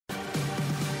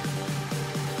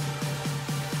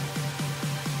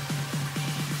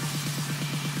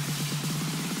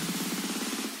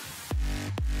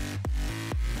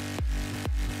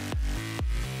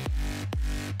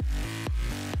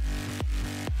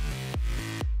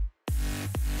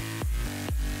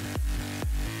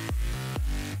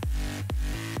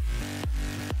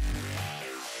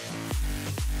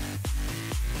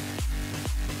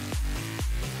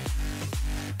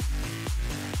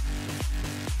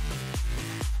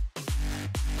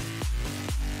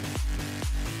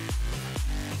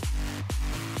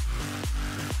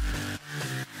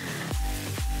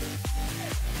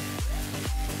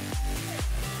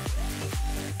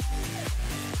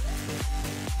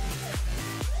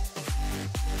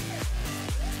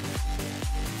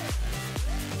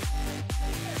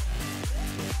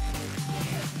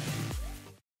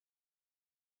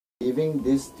Giving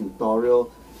this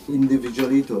tutorial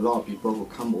individually to a lot of people who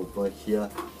come over here,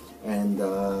 and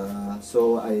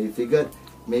so I figured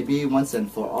maybe once and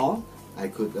for all I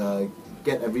could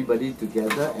get everybody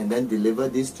together and then deliver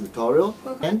this tutorial.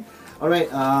 And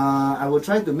alright, I will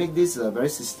try to make this very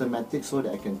systematic so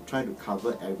that I can try to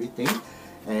cover everything.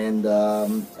 And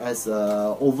as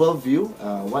an overview,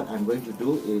 what I'm going to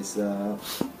do is I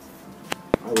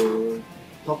will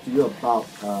talk to you about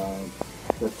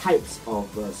the types of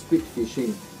squid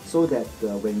fishing, so that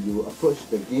when you approach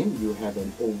the game, you have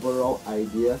an overall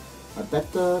idea, a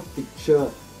better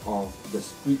picture of the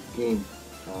squid game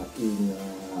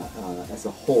as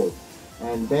a whole.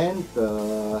 And then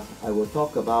I will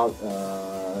talk about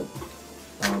the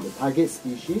target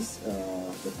species,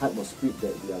 the type of squid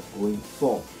that we are going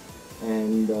for.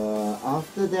 And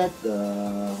after that,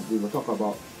 we will talk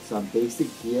about some basic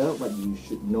gear, what you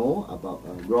should know about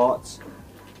rods,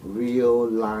 reel,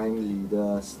 line,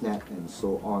 leader, snap, and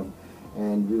so on.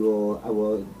 And I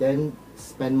will then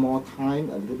spend more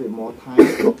time, a little bit more time,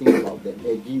 talking about the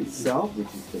Eging itself, which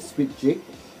is the squid jig,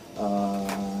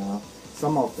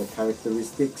 some of the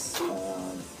characteristics,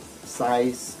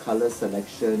 size, color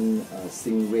selection,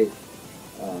 sink rate,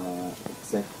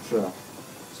 etc.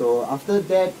 So after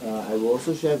that, I will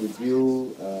also share with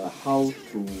you how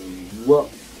to work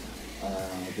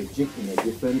the jig in a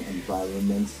different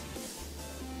environments.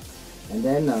 And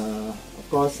then, of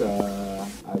course,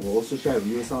 I will also share with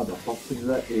you some of the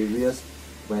popular areas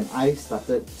when I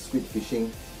started squid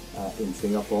fishing in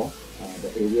Singapore,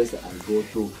 the areas that I go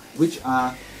through, which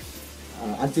are,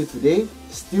 until today,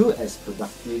 still as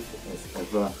productive as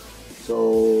ever.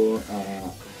 So,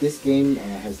 this game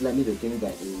has led me to think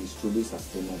that it is truly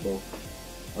sustainable.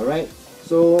 Alright,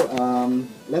 so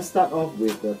let's start off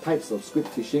with the types of squid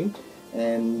fishing.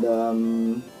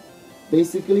 And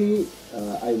basically,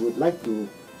 I would like to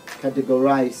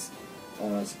categorize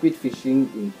squid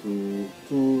fishing into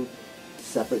two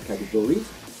separate categories.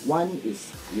 One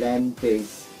is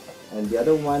land-based, and the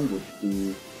other one would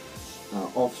be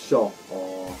offshore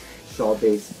or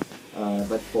shore-based.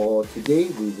 But for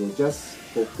today, we will just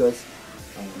focus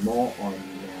more on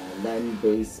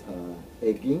land-based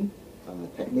egging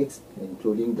techniques,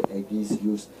 including the eggies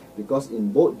used, because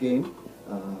in boat game,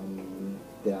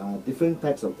 there are different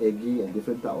types of eggie and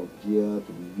different type of gear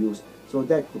to be used. So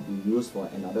that could be used for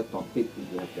another topic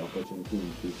if you have the opportunity in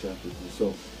the future to do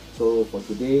so. So for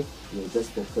today, we'll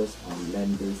just focus on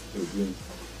land-based egging.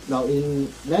 Now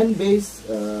in land-based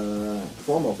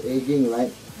form of egging,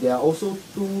 right, there are also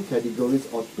two categories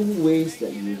or two ways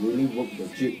that you really work the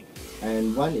jig.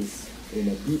 And one is in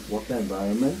a deep water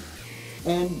environment,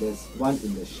 and there's one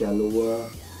in the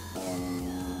shallower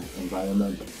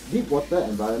environment. Deep water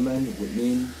environment would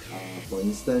mean, for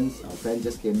instance, our friend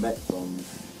just came back from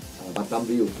Batam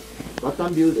View.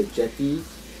 Batam View, the jetty,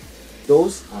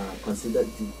 those are considered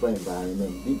deeper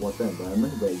environment, deep water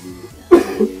environment, where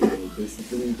you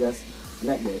basically just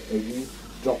let the eggie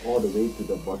drop all the way to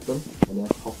the bottom and then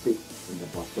hop it in the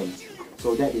bottom.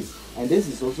 So that is, and this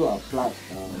is also applied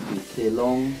to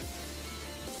Kelong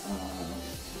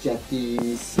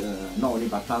jetties, not only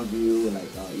Batam View, like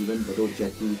even Bedok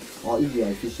jetty, or if you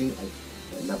are fishing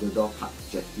at Labrador Park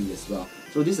jetty as well.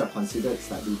 So these are considered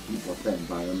slightly deep water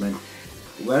environment.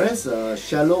 Whereas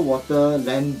shallow water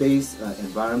land-based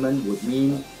environment would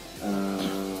mean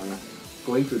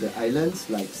going to the islands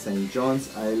like St.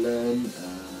 John's Island,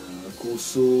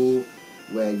 Kusu,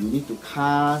 where you need to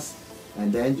cast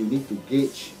and then you need to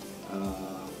gauge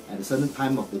at a certain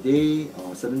time of the day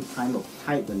or a certain time of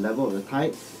tide, the level of the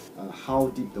tide, how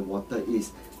deep the water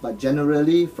is. But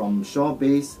generally from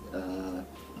shore-based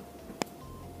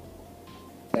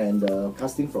and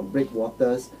casting from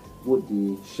breakwaters would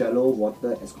be shallow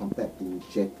water as compared to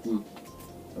jetty.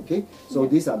 Okay, so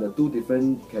these are the two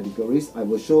different categories. I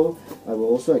will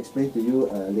also explain to you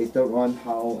later on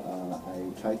how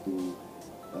I try to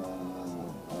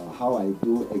how I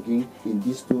do egging in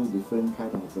these two different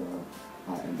kind of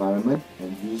environment,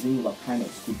 and using what kind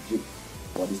of squid jig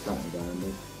for this kind of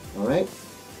environment. Alright,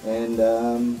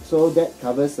 and so that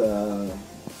covers the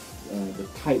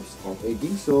types of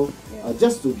egging. So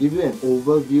just to give you an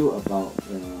overview about,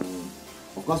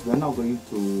 of course we're not going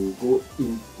to go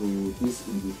into this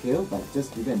in detail, but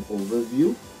just give you an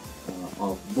overview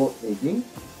of boat egging.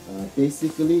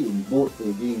 Basically in boat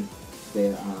egging,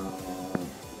 there are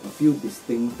a few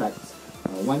distinct types.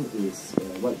 One is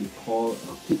what we call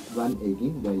pit run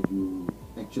egging, where you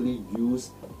actually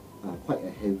use quite a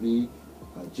heavy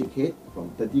jig head from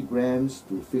 30 grams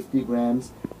to 50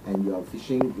 grams, and you are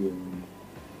fishing in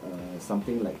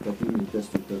something like 30 meters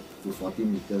to 40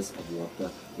 meters of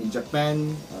water. In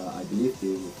Japan, I believe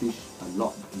they fish a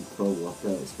lot deeper water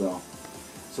as well.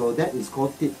 So that is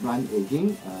called tip run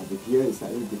egging. The gear is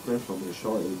slightly different from the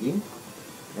shore egging.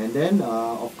 And then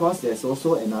of course there's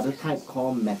also another type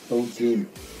called metal game.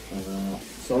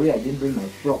 Sorry I didn't bring my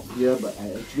prop here, but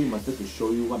I actually wanted to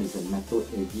show you what is a metal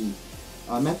eggie.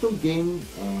 Metal game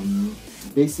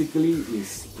basically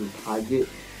is to target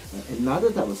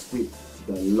another type of squid,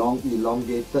 the long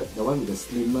elongated, the one with the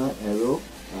slimmer arrow,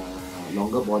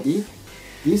 longer body.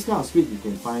 These kind of squid you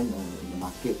can find in the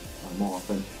market more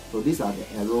often. So these are the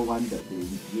arrow one that they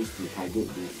use to target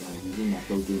with using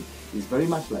metal game. It's very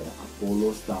much like an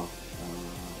Apollo style,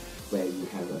 where you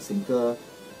have a sinker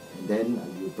and then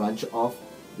you branch off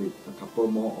with a couple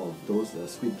more of those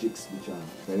squid jigs which are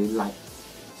very light.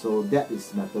 So that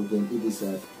is metal game. It is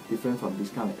different from this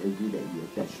kind of eggie that you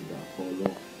attach to the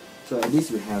Apollo. So at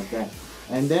least you have that.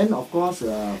 And then of course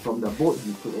from the boat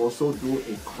you could also do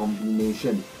a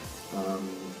combination.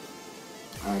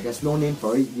 There's no name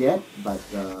for it yet, but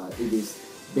it is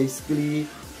basically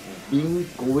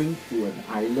going to an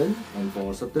island, and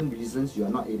for certain reasons you are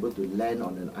not able to land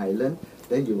on an island,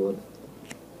 then you will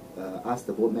ask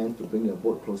the boatman to bring your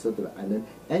boat closer to the island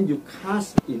and you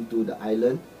cast into the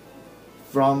island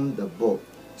from the boat.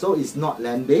 So it's not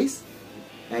land-based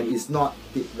and it's not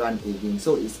tip run egging,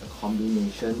 so it's a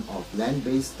combination of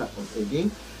land-based type of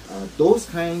egging. Those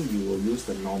kind you will use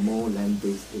the normal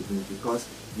land-based egging because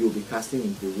you'll be casting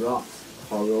into rocks,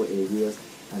 coral areas,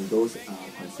 and those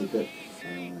are considered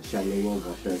shallower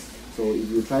waters. So if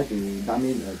you try to dump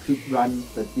in a tip run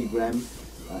 30-gram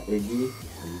eggie,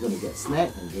 you're going to get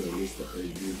snagged and you're going to lose the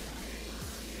eggie.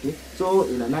 Okay? So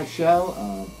in a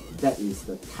nutshell, that is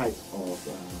the type of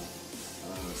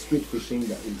squid fishing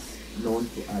that is known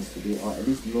to us today, or at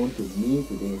least known to me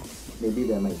today. Maybe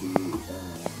there might be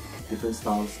different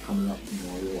styles coming up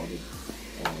tomorrow or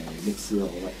next year or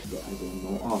what that I don't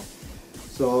know of.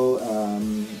 So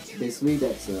basically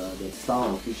that's the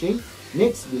style of fishing.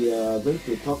 Next we are going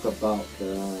to talk about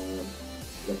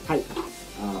the type,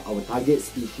 our target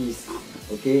species,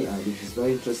 okay, which is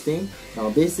very interesting. Now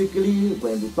basically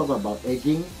when we talk about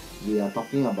egging, we are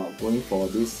talking about going for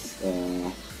this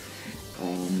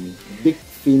big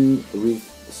fin reef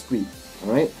squid.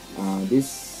 Alright,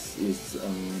 this is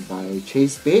by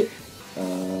Chase Bait.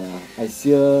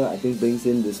 I think brings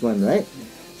in this one, right?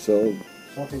 So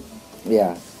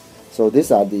yeah, so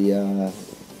these are the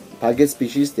target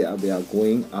species that we are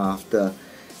going after.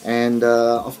 And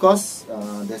of course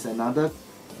there's another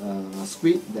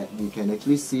squid that we can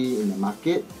actually see in the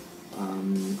market.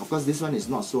 Of course this one is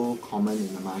not so common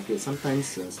in the market. Sometimes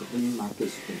certain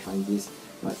markets you can find this,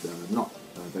 but not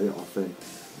very often.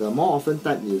 The more often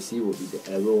type you see will be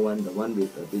the arrow one, the one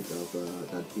with a bit of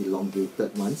the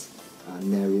elongated ones,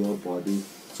 narrower body.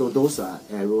 So those are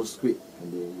arrow squid,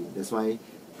 and that's why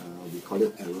we call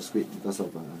it arrow squid, because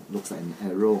of looks like an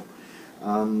arrow.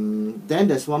 Then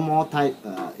there's one more type,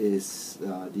 is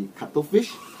the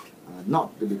cuttlefish.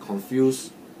 Not to be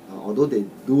confused, although they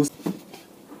do.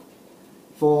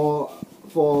 For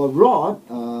rod,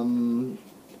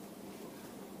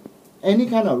 any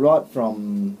kind of rod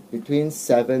from between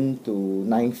 7 to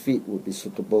 9 feet would be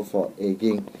suitable for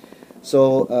egging.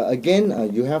 So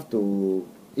again, you have to,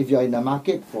 if you are in the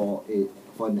market for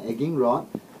an egging rod,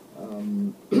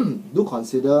 do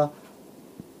consider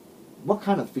what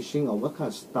kind of fishing or what kind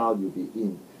of style you'll be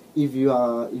in. If you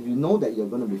know that you're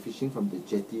going to be fishing from the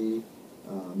jetty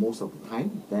most of the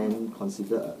time, then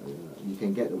consider you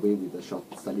can get away with a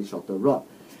slightly shorter rod.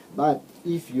 But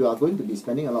if you are going to be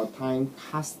spending a lot of time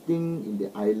casting in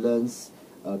the islands,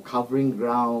 covering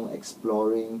ground,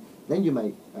 exploring, then you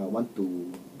might want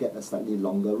to get a slightly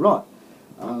longer rod.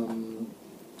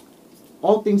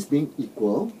 All things being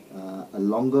equal, a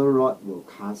longer rod will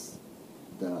cast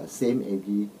the same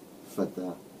eggie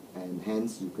further, and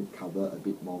hence you could cover a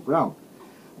bit more ground.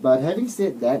 But having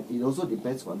said that, it also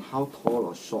depends on how tall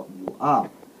or short you are.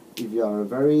 If you are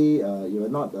very, you are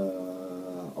not,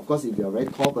 of course, if you are a very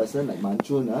tall person like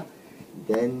Manchun,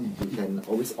 then you can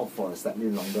always opt for a slightly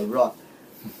longer rod.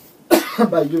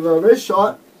 But if you are very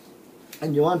short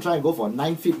and you want to try and go for a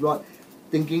 9-foot rod,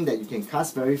 thinking that you can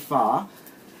cast very far,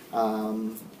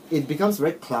 it becomes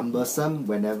very cumbersome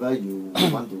whenever you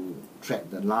want to track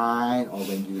the line, or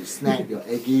when you snag your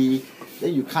eggie,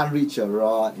 then you can't reach your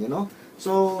rod, you know.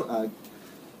 So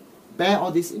bear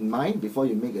all this in mind before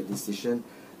you make a decision.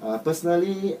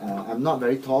 Personally, I'm not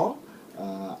very tall.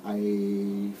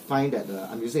 I find that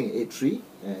I'm using an 8.3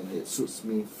 and it suits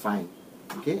me fine.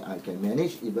 Okay, I can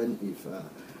manage even if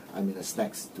I'm in a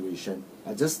snag situation.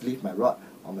 I just leave my rod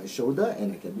on my shoulder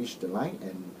and I can reach the line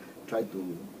and try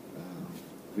to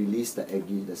release the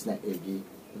eggie, the snap eggie.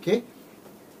 Okay.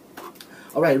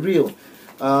 All right, reel.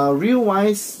 Reel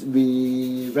wise,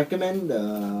 we recommend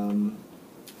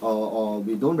or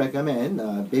we don't recommend.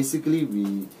 Basically,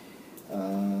 we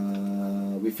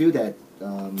feel that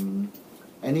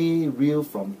any reel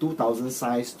from 2000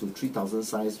 size to 3000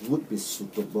 size would be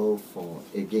suitable for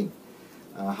egging.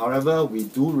 However, we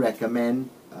do recommend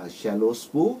shallow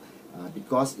spool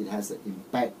because it has an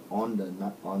impact on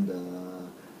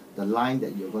the line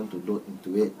that you're going to load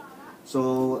into it.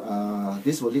 So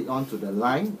this will lead on to the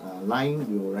line. Line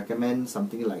we will recommend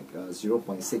something like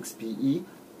 0.6 PE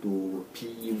to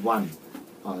PE1.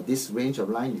 This range of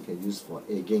line you can use for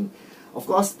egging. Of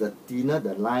course, the thinner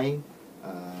the line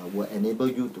will enable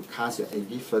you to cast your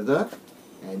eggie further,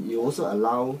 and it also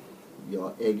allow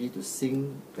your eggie to sink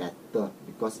better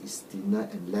because it's thinner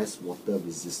and less water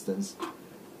resistance.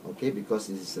 Okay, because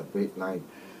it is a braid line.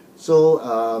 So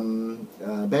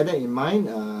bear that in mind.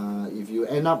 If you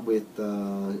end up with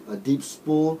a deep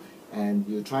spool and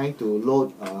you're trying to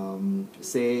load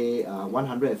say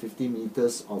 150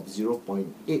 meters of 0.8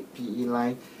 PE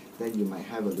line, then you might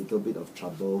have a little bit of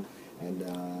trouble, and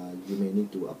you may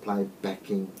need to apply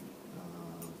backing.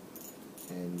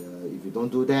 And if you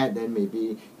don't do that, then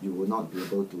maybe you will not be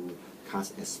able to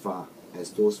cast as far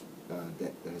as those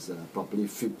that has a properly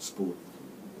filled spool.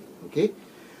 Okay.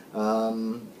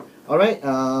 Alright,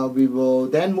 we will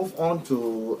then move on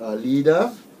to a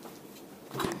leader.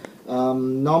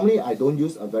 Normally I don't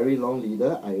use a very long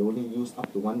leader. I only use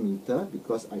up to 1 meter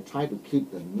because I try to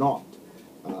keep the knot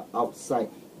outside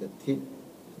the tip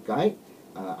guide.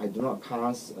 I do not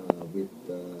cast with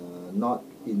the knot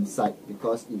inside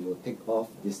because it will take off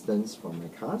distance from my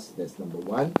cast. That's number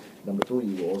one. Number two,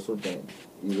 it will also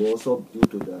due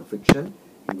to the friction,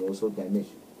 it will also damage.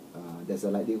 There's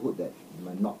a likelihood that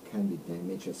my knot can be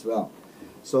damaged as well.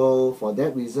 So for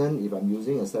that reason, if I'm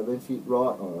using a 7 feet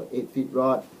rod or 8 feet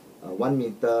rod, 1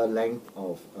 meter length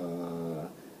of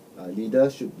leader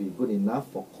should be good enough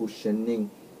for cushioning.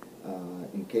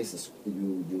 In case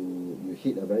you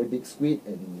hit a very big squid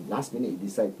and last minute you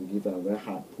decide to give a very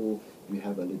hard pull, you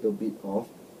have a little bit of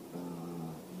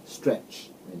stretch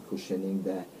and cushioning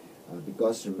there.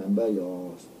 Because remember,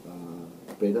 your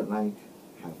braided line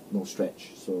have no stretch,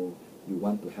 so you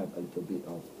want to have a little bit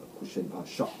of cushion or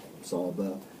shock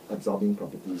absorbing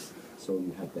properties, so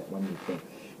you have that 1 meter.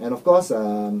 And of course,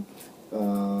 having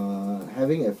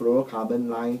a fluorocarbon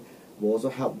line will also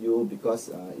help you because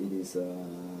it is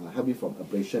help you from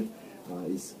abrasion.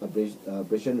 It's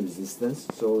abrasion resistance,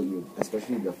 so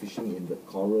especially if you're fishing in the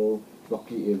coral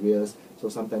rocky areas, so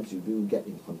sometimes you do get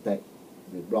in contact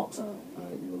with rocks,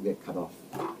 you will get cut off.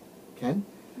 Can?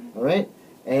 Alright?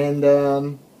 And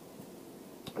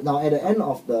now at the end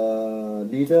of the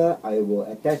leader, I will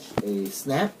attach a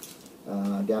snap.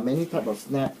 There are many types of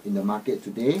snap in the market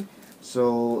today,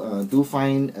 so do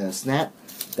find a snap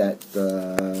that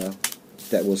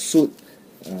will suit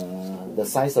the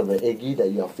size of the eggie that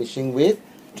you are fishing with.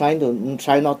 Try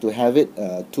not to have it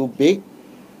too big.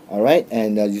 Alright,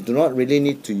 and you do not really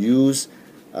need to use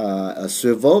a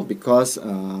swivel because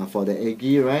for the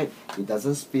eggie, right, it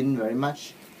doesn't spin very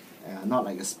much, not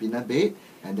like a spinner bait,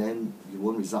 and then you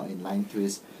won't result in line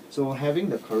twist. So having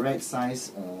the correct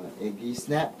size eggie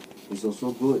snap is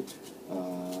also good,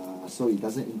 so it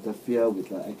doesn't interfere with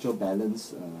the actual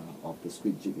balance of the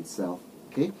squid jig itself.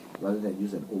 Okay, rather than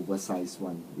use an oversized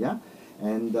one. Yeah,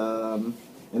 and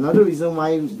another reason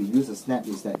why we use a snap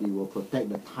is that it will protect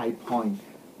the tie point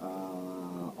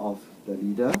of the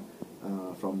leader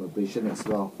from abrasion as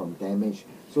well, from damage.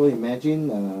 So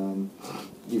imagine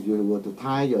if you were to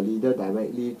tie your leader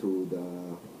directly to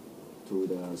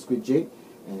the squid jig,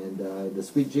 and the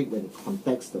squid jig, when it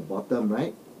contacts the bottom,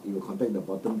 right, it will contact the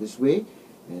bottom this way,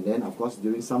 and then of course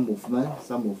during some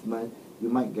movement you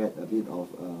might get a bit of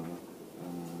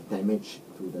damage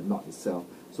to the knot itself.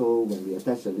 So when we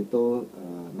attach a little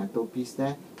metal piece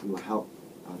there, it will help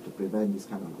to prevent this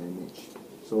kind of damage.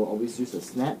 So always use a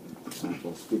snap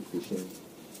for squid fishing.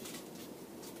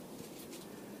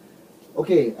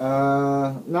 Okay,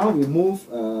 now we move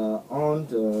on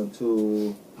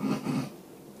to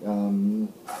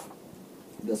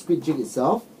the squid jig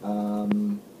itself,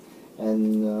 and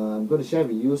I'm going to share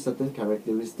with you certain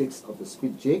characteristics of the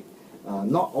squid jig.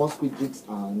 Not all squid jigs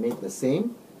are made the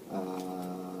same.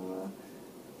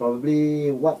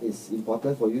 Probably what is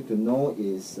important for you to know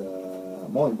is,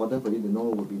 more important for you to know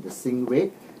would be the sink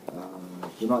rate.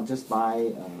 Do not just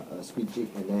buy a squid jig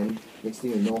and then next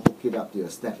thing you know, hook it up to your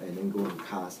snap and then go and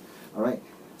cast. Alright,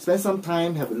 spend some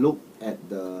time, have a look at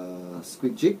the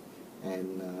squid jig,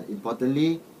 and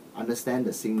importantly, understand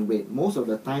the sink rate. Most of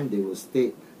the time they will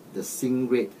state the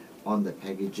sink rate on the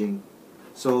packaging.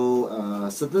 So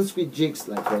certain squid jigs,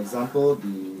 like for example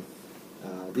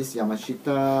this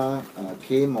Yamashita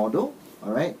K model,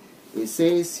 alright, it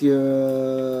says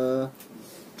here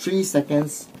 3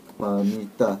 seconds per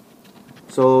meter.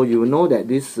 So you know that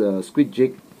this squid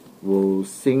jig will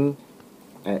sink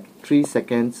at 3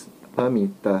 seconds per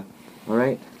meter.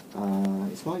 Alright,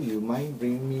 Ismail, you mind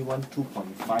bringing me one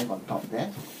 2.5 on top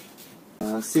there?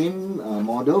 Same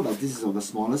model, but this is of a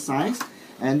smaller size.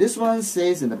 And this one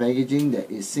says in the packaging that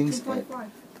it sinks at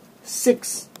 5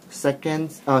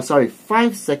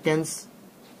 seconds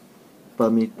per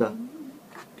meter.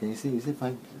 Can you see? Is it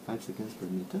 5 seconds per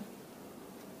meter?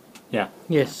 Yeah.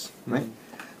 Yes. Right.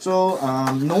 So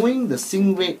knowing the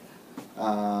sink rate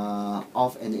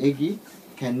of an Eging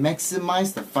can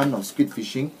maximize the fun of squid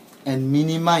fishing and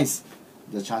minimize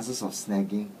the chances of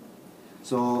snagging.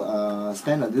 So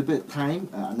spend a little bit of time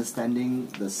understanding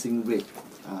the sink rate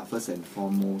first and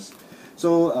foremost.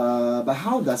 So but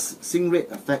how does sink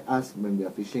rate affect us when we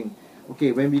are fishing?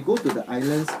 Okay, when we go to the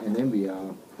islands and then we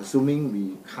are assuming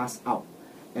we cast out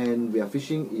and we are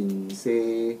fishing in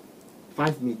say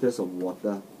 5 meters of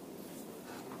water.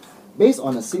 Based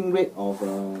on a sink rate of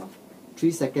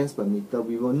 3 seconds per meter,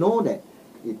 we will know that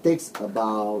it takes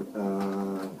about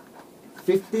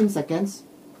 15 seconds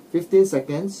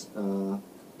to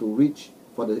reach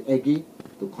for the Eging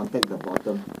to contact the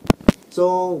bottom.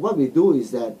 So what we do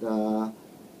is that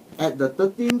at the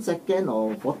 13 second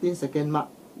or 14 second mark,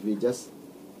 we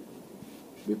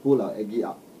pull our Eging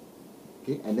up,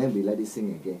 okay, and then we let it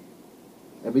sink again,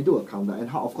 and we do a countdown. And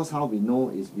of course how we know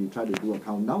is we try to do a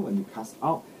countdown when we cast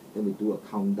out. Then we do a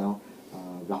countdown,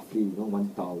 roughly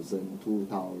 1,000,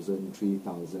 2,000,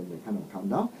 3,000, that kind of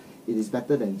countdown. It is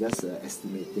better than just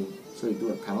estimating. So you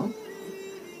do a count.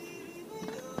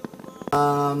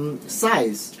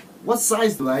 Size. What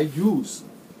size do I use?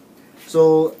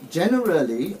 So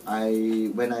generally,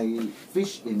 when I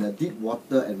fish in a deep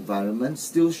water environment,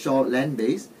 still shore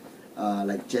land-based,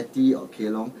 like jetty or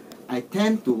kelong, I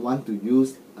tend to want to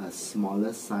use a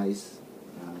smaller size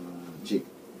jig.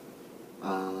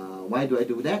 Why do I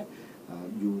do that?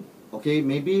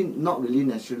 Maybe not really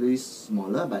naturally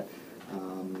smaller, but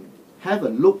have a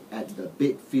look at the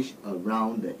bait fish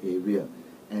around the area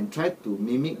and try to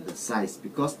mimic the size,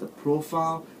 because the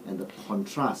profile and the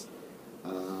contrast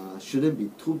shouldn't be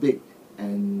too big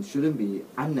and shouldn't be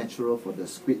unnatural for the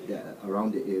squid that are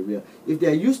around the area. If they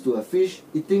are used to a fish,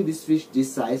 eating this fish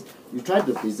this size, you try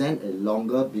to present a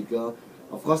longer, bigger,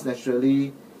 of course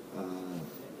naturally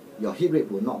your hit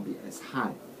rate will not be as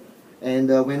high. And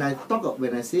when I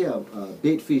say a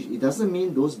bait fish, it doesn't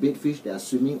mean those bait fish that are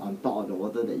swimming on top of the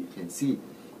water that you can see.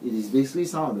 It is basically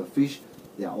some of the fish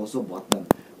that are also bottom.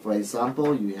 For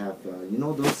example, you have you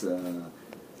know those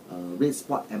red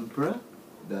spot emperor,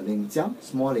 the lingjiang,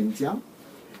 small lingjiang,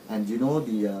 and you know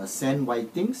the sand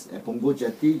whitings at Punggol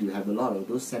Jetty. You have a lot of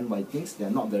those sand whitings. They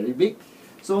are not very big,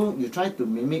 so you try to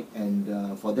mimic,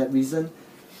 and for that reason,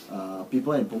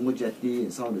 people in Punggol Jetty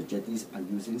and some of the jetties are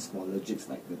using smaller jigs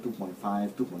like the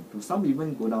 2.5, 2.2. Some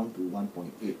even go down to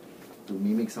 1.8 to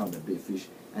mimic some of the big fish,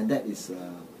 and that is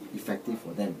effective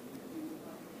for them.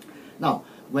 Now,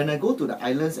 when I go to the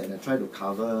islands and I try to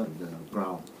cover the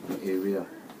ground, the area,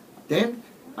 then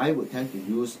I would tend to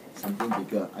use something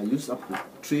bigger. I use up to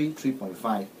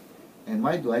 3.5. And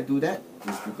why do I do that?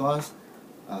 It's because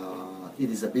it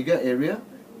is a bigger area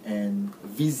and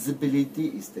visibility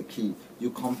is the key. You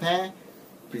compare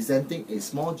presenting a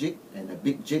small jig and a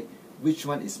big jig, which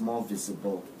one is more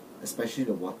visible, especially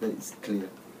the water is clear.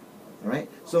 Alright,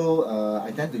 so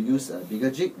I tend to use a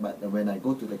bigger jig, but when I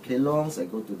go to the kelongs, I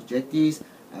go to the jetties,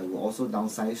 I will also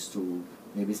downsize to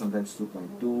maybe sometimes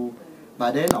 2.2.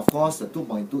 But then of course the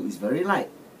 2.2 is very light.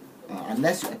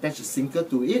 Unless you attach a sinker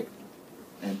to it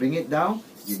and bring it down,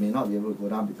 you may not be able to go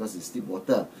down because it's deep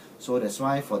water. So that's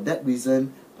why, for that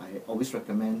reason, I always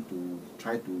recommend to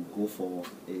try to go for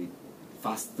a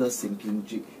faster sinking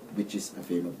jig which is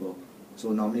available.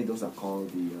 So normally those are called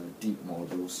the deep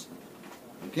models.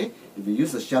 Okay, if you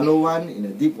use a shallow one in a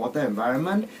deep water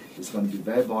environment, it's going to be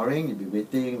very boring. You'll be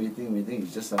waiting,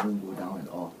 it just doesn't go down at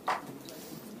all.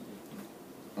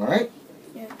 Alright?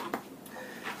 Yeah.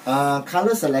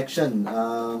 Color selection.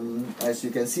 As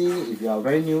you can see, if you are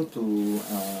very new to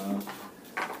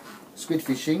squid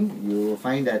fishing, you will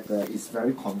find that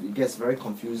it gets very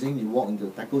confusing. You walk into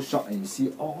the tackle shop and you see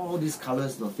all these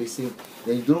colors that are facing,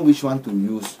 then you don't know which one to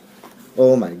use.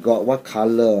 Oh my god, what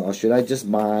color? Or should I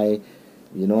just buy,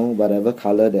 you know, whatever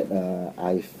color that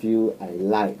I feel I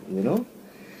like, you know?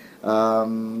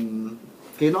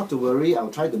 Okay, not to worry, I'll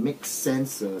try to make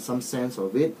sense, some sense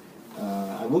of it.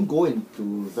 I won't go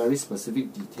into very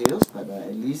specific details, but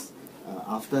at least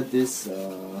after this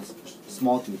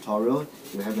small tutorial,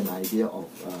 you have an idea of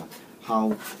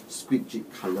how squid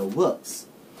jig color works.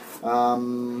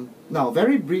 Now,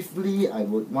 very briefly, I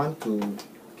would want to,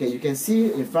 okay, you can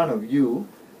see in front of you,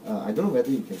 I don't know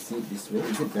whether you can see it this way.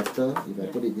 Is it better if I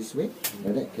put it this way?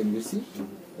 Like that, can you see?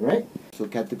 Alright, so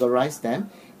categorize them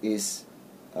is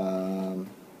the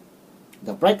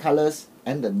bright colors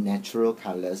and the natural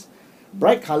colors.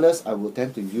 Bright colors I will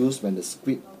tend to use when the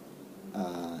squid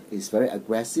is very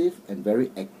aggressive and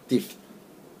very active.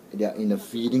 They are in a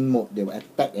feeding mode, they will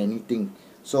attack anything.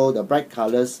 So the bright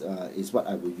colors is what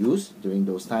I will use during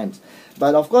those times.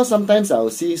 But of course, sometimes I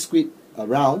will see squid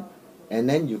around, and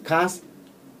then you cast,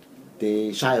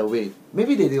 they shy away.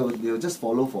 Maybe they'll just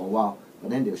follow for a while, but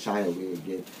then they'll shy away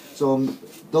again. So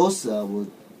those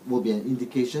will be an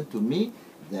indication to me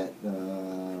that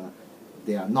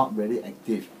they are not very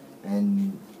active,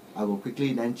 and I will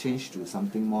quickly then change to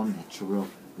something more natural,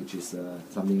 which is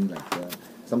something like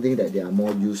something that they are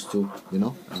more used to, you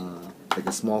know, like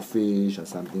a small fish or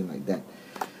something like that.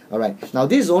 Alright, now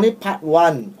this is only part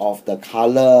one of the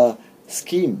color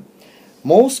scheme.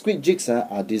 Most squid jigs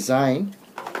are designed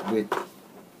with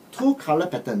two color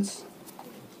patterns,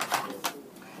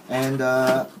 and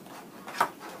the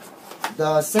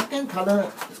second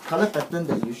color pattern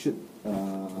that you should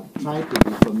try to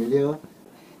be familiar,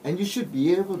 and you should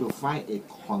be able to find a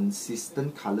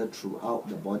consistent color throughout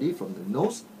the body from the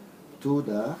nose to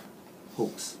the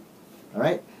hooks.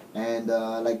 Alright, and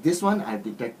like this one, I've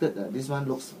detected that this one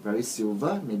looks very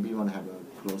silver. Maybe you want to have a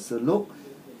closer look.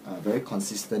 Very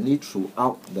consistently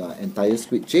throughout the entire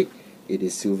squid jig, it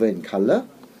is silver in color,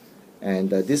 and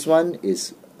this one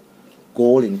is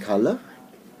gold in color,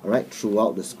 alright,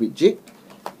 throughout the squid jig,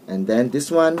 and then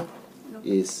this one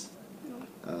is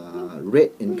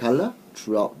red in color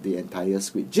throughout the entire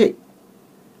squid jig.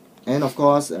 And of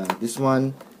course, this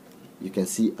one you can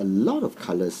see a lot of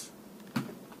colors.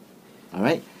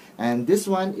 Alright, and this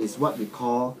one is what we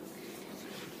call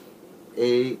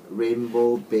a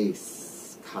rainbow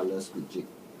base color squid jig,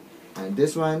 and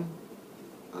this one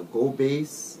a gold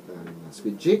base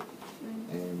squid jig,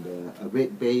 and a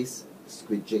red base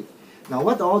squid jig. Now,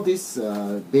 what all this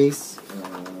base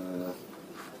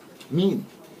mean?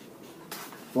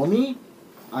 For me,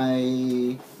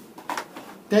 I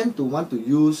tend to want to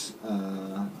use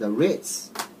the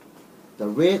reds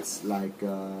like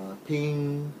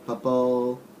pink,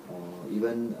 purple, or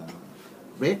even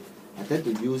red. I tend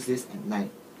to use this at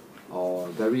night or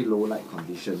very low light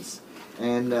conditions,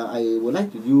 and I would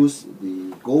like to use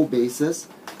the gold bases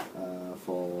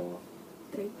for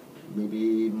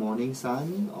maybe morning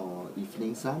sun or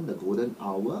evening sun, the golden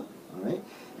hour. Alright,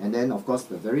 and then of course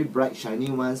the very bright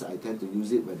shiny ones, I tend to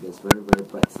use it when there's very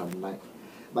bright sunlight.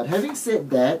 But having said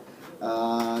that,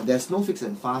 there's no fixed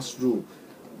and fast rule.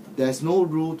 There's no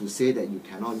rule to say that you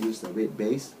cannot use the red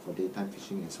base for daytime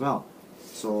fishing as well.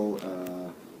 So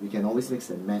we can always mix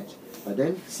and match, but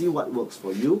then see what works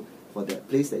for you for that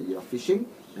place that you are fishing,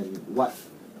 and what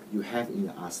you have in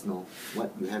your arsenal,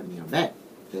 what you have in your bag,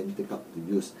 then take up to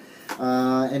use.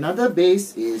 Another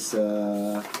base is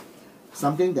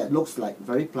something that looks like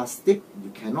very plastic. You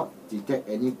cannot detect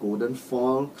any golden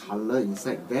foil color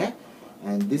inside there,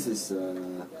 and this is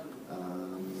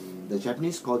the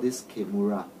Japanese call this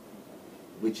kimura,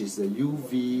 which is a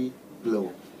UV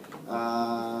glow.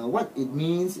 What it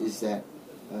means is that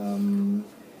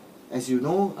as you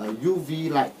know,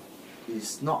 UV light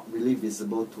is not really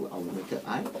visible to our naked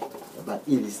eye, but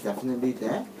it is definitely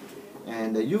there,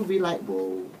 and the UV light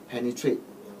will penetrate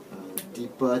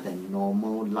deeper than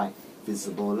normal light,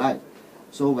 visible light.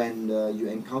 So when you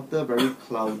encounter very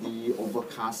cloudy,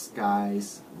 overcast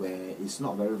skies where it's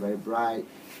not very bright,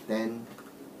 then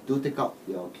do take out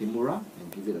your kimura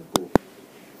and give it a go.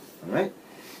 Alright,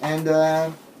 and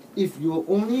if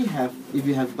you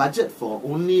have budget for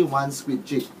only one squid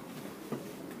jig,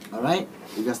 alright,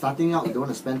 if you're starting out, you don't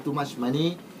want to spend too much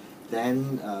money,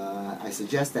 then I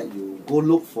suggest that you go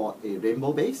look for a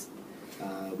rainbow base,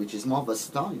 which is more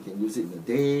versatile. You can use it in the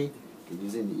day, you can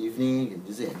use it in the evening, you can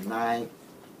use it at night,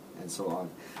 and so on.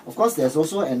 Of course, there's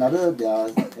also another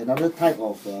type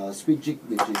of squid jig,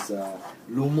 which is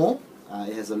lumo.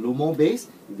 It has a lumo base.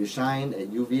 If you shine a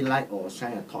UV light or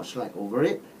shine a torchlight over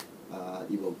it,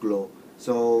 it will glow.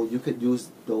 So you could use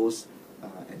those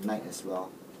at night as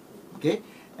well. Okay.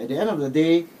 At the end of the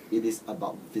day, it is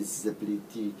about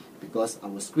visibility, because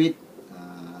our squid,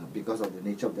 because of the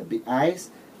nature of the big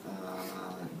eyes,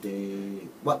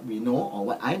 what we know, or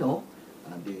what I know,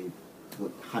 they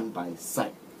would hunt by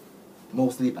sight,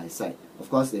 mostly by sight. Of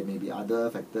course, there may be other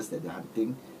factors that they're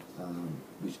hunting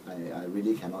which I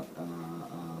really cannot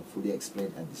fully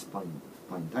explain at this point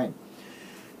in time.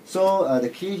 So the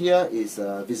key here is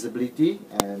visibility,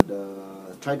 and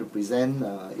try to present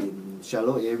in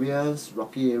shallow areas,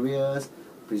 rocky areas,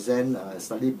 present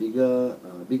slightly bigger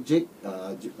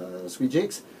squid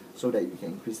jigs, so that you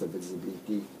can increase the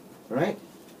visibility. Alright?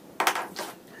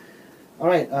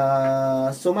 Alright,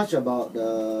 so much about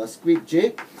the squid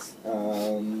jigs.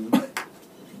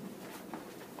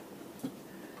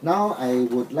 Now I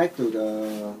would like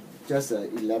to just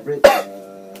elaborate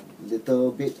a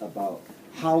little bit about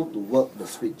how to work the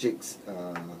squid jigs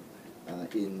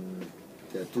in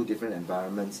the two different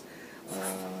environments.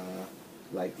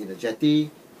 Like in a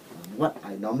jetty, what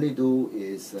I normally do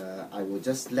is I will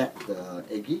just let the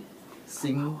eggie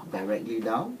sink directly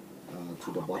down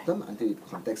to the bottom until it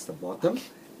contacts the bottom,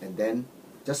 and then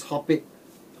just hop it,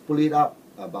 pull it up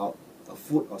about a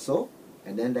foot or so,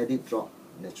 and then let it drop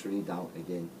naturally down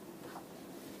again.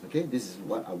 Okay, this is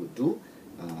what I would do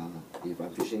if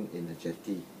I'm fishing in a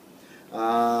jetty.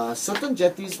 Certain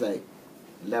jetties like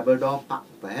Labrador Park,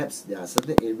 perhaps there are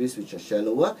certain areas which are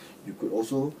shallower. You could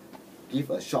also give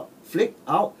a short flick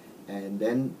out and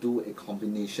then do a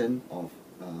combination of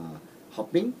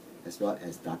hopping as well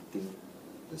as darting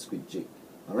the squid jig.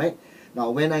 Alright, now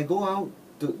when I go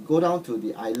down to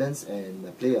the islands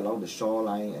and play along the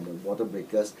shoreline and the water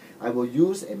breakers, I will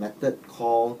use a method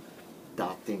called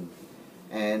darting.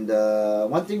 And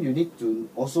one thing you need to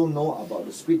also know about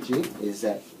the squid jig is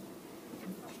that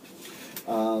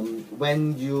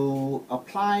when you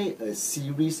apply a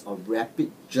series of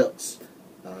rapid jerks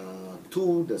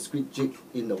to the squid jig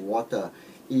in the water,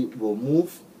 it will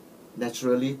move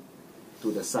naturally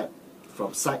to the side,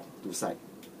 from side to side.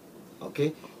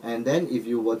 Okay, and then if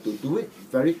you were to do it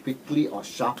very quickly or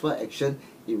sharper action,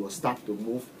 it will start to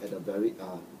move at a very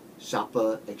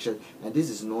sharper action, and this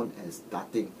is known as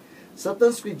darting.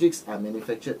 Certain squid jigs are made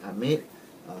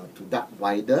to dart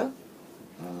wider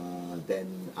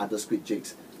than other squid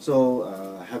jigs. So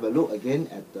have a look again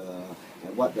at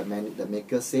what the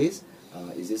maker says.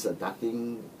 Is this a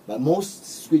darting? But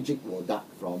most squid jig will dart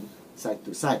from side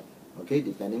to side. Okay,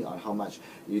 depending on how much.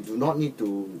 You do not need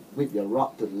to whip your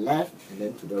rod to the left and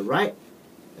then to the right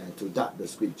to dart the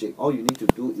squid jig. All you need to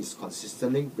do is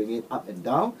consistently bring it up and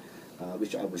down,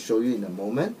 which I will show you in a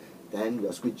moment. Then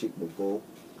your squid jig will go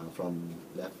from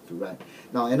left to right.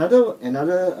 Now another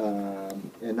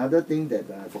thing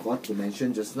that I forgot to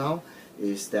mention just now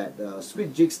is that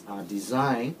squid jigs are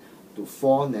designed to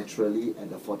fall naturally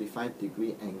at a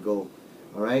 45-degree angle.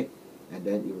 Alright, and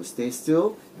then it will stay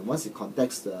still, and once it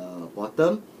contacts the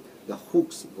bottom, the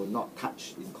hooks will not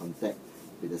touch in contact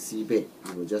with the seabed.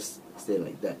 It will just stay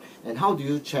like that. And how do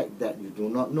you check that? You do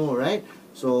not know, right?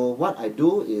 So what I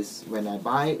do is, when I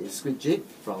buy a squid jig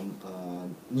from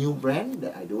a new brand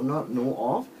that I do not know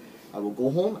of, I will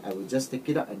go home, I will just take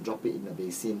it up and drop it in the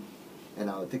basin, and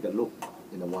I will take a look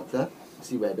in the water,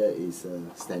 see whether it's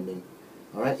standing.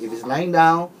 Alright, if it's lying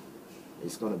down,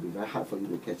 it's going to be very hard for you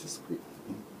to catch a squid.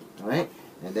 Alright,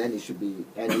 and then it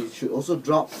should also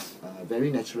drop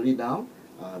very naturally down,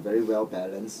 very well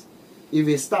balanced. If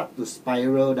it starts to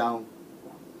spiral down,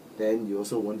 then you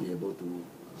also won't be able to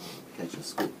catch a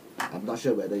squid. I'm not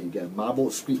sure whether you get a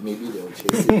marbled squid, maybe they will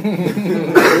chase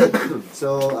it.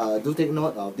 So do take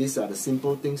note of these are the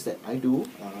simple things that I do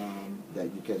that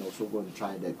you can also go and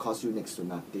try, that cost you next to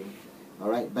nothing.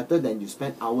 Alright, better than you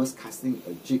spend hours casting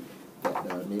a jig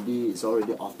that maybe is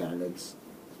already off balance.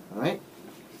 Alright.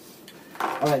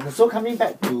 Alright, so coming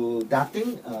back to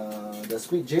darting the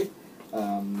squid jig,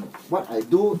 what I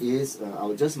do is I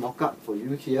will just mock up for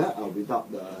you here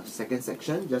without the second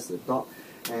section, just the top.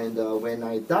 And when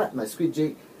I dart my squid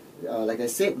jig, like I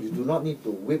said, you do not need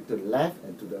to whip to the left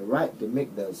and to the right to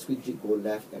make the squid jig go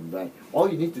left and right. All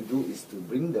you need to do is to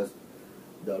bring the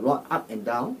rod up and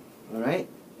down, alright?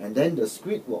 And then the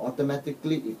squid will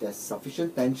automatically, if there's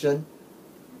sufficient tension,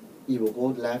 it will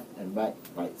go left and right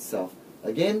by itself.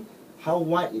 Again, how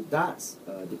wide it darts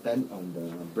depends on the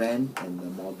brand and the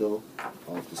model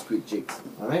of the squid jigs.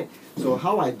 Alright, so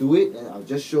how I do it, and I'll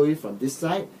just show you from this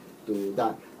side to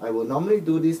dart. I will normally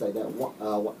do this like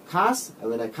that. Cast, and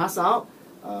when I cast out,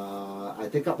 I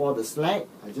take up all the slack.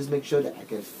 I just make sure that I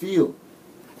can feel.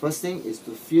 First thing is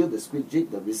to feel the squid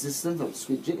jig, the resistance of the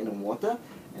squid jig in the water,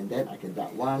 and then I can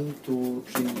dart 1, 2,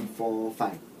 3, 4,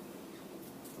 5.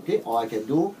 Okay, or I can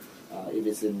do, if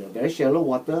it's in a very shallow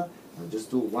water, I'll just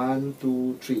do 1,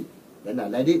 2, 3. Then I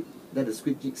let the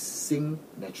squid jig sink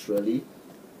naturally.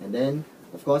 And then,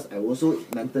 of course, I also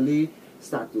mentally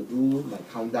start to do my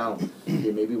countdown.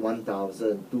 Okay, maybe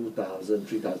 1,000, 2,000,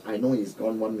 3,000. I know it's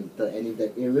gone 1 meter, and if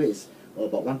that area is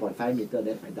about 1.5 meter,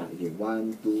 then I dart again.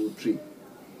 1, 2, 3.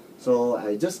 So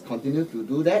I just continue to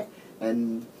do that,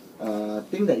 and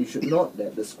thing that you should note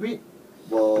that the squid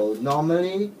will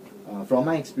normally, from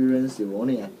my experience, it will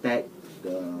only attack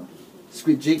the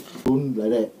squid jig, boom, like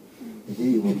that.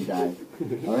 Okay, it won't die.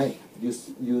 Alright,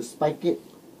 you spike it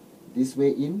this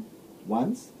way in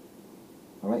once.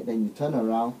 Alright, then you turn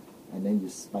around and then you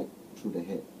spike through the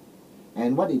head.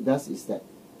 And what it does is that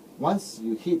once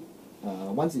you hit,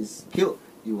 once it's killed,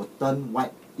 it will turn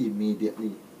white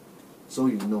immediately. So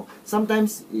you know.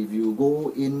 Sometimes if you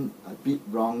go in a bit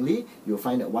wrongly, you'll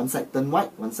find that one side turn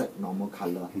white, one side normal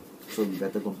color. So you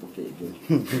better go poke it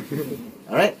again.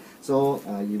 Alright, so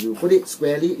you will put it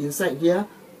squarely inside here,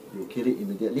 you kill it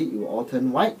immediately, it will all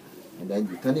turn white, and then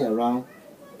you turn it around,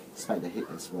 spike the head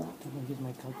as well.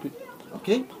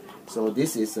 Okay, so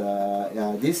this is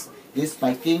this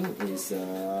spiking is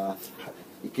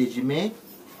Eging,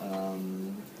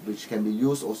 which can be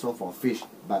used also for fish,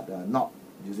 but not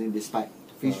using this spike.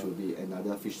 Fish will be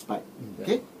another fish spike.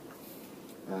 Okay,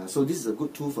 so this is a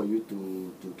good tool for you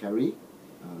to carry,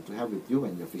 to have with you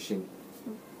when you're fishing.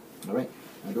 All right,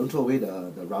 don't throw away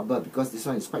the rubber, because this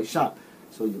one is quite sharp,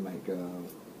 so you might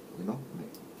you know,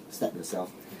 might stab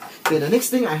yourself. Okay, the next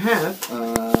thing I have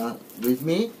with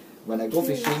me when I go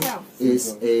fishing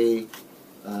is a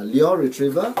lure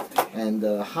retriever, and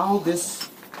how this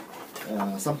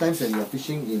sometimes when you're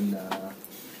fishing in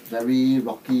very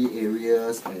rocky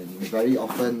areas, and very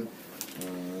often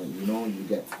you know, you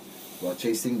get, while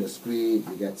chasing the squid,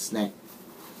 you get snagged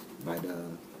by the,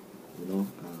 you know,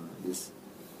 this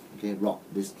rock,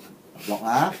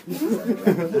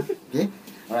 okay.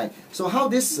 Alright, so how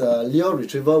this lure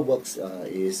retriever works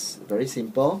is very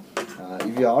simple.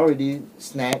 If you are already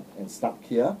snagged and stuck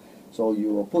here, so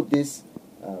you will put this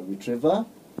retriever,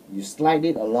 you slide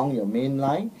it along your main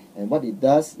line, and what it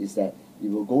does is that it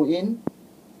will go in,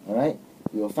 alright,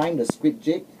 you will find the squid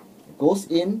jig, goes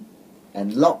in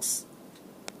and locks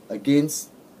against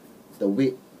the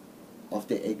weight of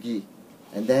the eggie,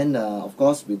 and then of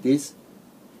course with this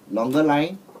longer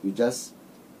line, you just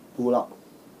pull out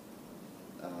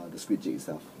the squid jig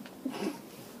itself.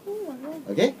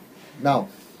 Okay? Now,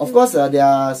 of course, there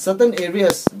are certain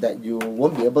areas that you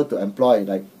won't be able to employ,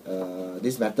 like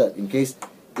this method, in case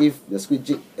if the squid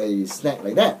jig is snagged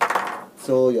like that.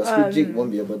 So your squid jig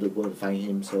won't be able to go and find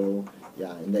him. So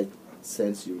yeah, in that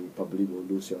sense, you probably will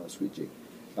lose your squid jig.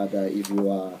 But if you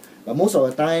are, but most of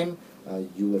the time,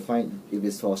 you will find, if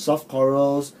it's for soft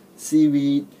corals,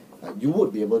 seaweed, you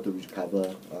would be able to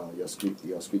recover your squid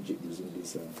jig using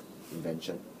this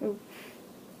invention.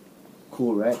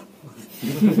 Cool, right?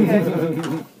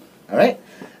 Alright.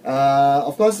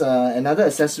 Of course, another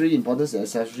accessory, important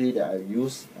accessory that I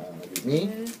use with me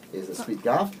is a squid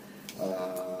gaff.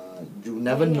 You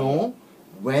never know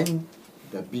when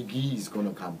the biggie is going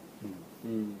to come.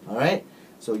 Alright?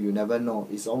 So you never know.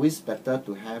 It's always better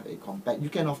to have a compact. You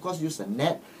can of course use a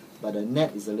net, but the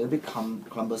net is a little bit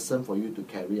cumbersome for you to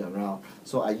carry around.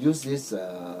 So I use this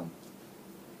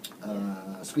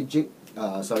squid jig,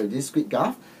 this squid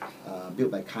gaff,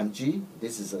 built by Kanji.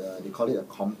 This is they call it a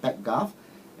compact gaff,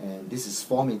 and this is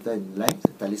 4 meters in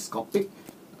length, telescopic.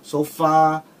 So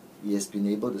far, it has been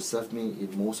able to serve me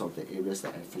in most of the areas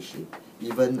that I fish in.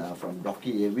 Even from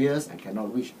rocky areas, I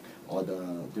cannot reach, or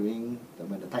when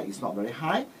the tide is not very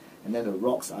high, and then the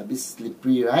rocks are a bit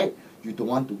slippery, right? You don't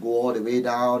want to go all the way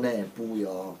down there and pull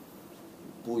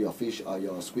your fish or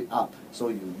your squid up. So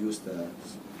you use the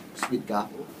squid gaff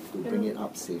to bring it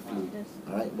up safely,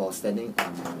 alright, while standing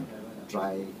on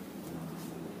dry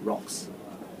rocks.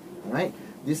 Alright,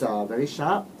 these are very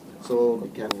sharp, so be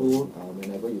careful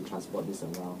whenever you transport this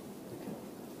around.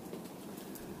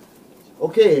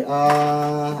 Okay,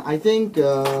 I think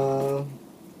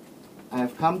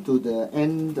I've come to the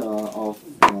end of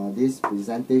this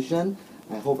presentation.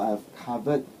 I hope I've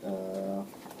covered a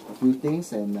few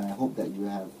things, and I hope that you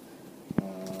have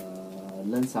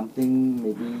learned something,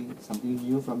 maybe something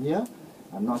new from here.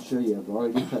 I'm not sure you have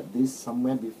already heard this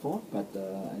somewhere before, but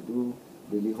I do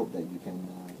really hope that you can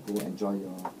go enjoy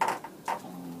your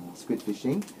squid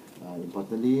fishing.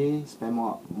 Importantly, spend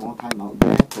more time out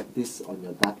there, practice on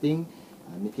your darting,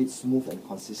 make it smooth and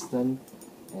consistent,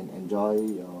 and enjoy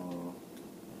your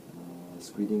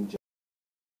squidding journey.